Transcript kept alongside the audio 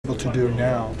to do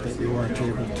now that you weren't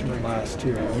able to last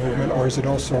year? Movement, or is it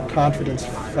also a confidence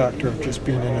factor of just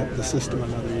being in the system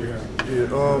another year?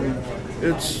 Yeah,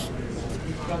 it's.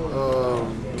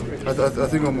 I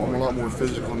think I'm a lot more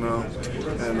physical now,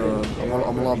 and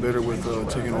I'm a lot better with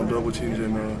taking on double teams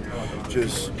and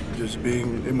just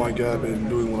being in my gap and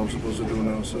doing what I'm supposed to do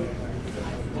now. So.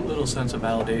 A little sense of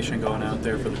validation going out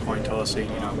there for the coin toss. You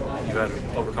know, you've had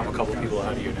to overcome a couple people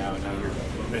ahead of you now, and now you're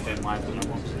in line for the number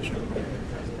one position.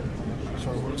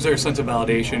 Is there a sense of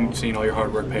validation seeing all your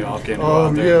hard work pay off? Getting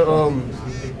out there? Yeah.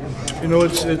 You know,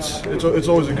 it's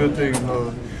always a good thing,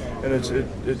 and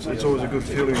it's always a good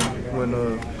feeling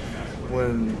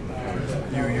when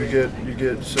you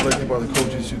get selected by the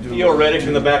coaches to do. Theo Reddick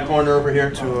in the back corner over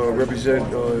here to represent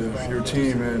your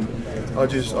team, and I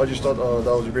just thought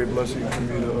that was a great blessing for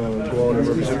me to go out and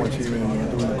represent my team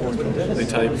and do the coin toss. Did they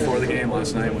tell you before the game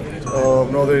last night? When they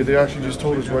no, they actually just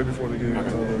told us right before the game.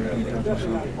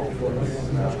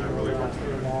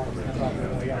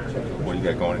 What do you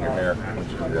got going in your hair? When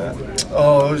did you do that?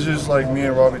 Oh, it was just like me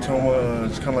and Robbie Toma.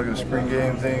 It's kind of like a spring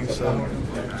game thing, so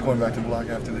it's going back to black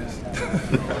after this.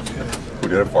 Who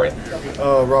did it for you?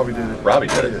 Robbie did it. Robbie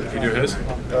did it. Did you do his?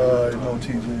 No,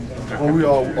 TJ. Well, we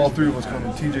all three of us come.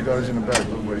 TJ got us in the back,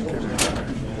 but he came in.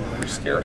 Were you scared?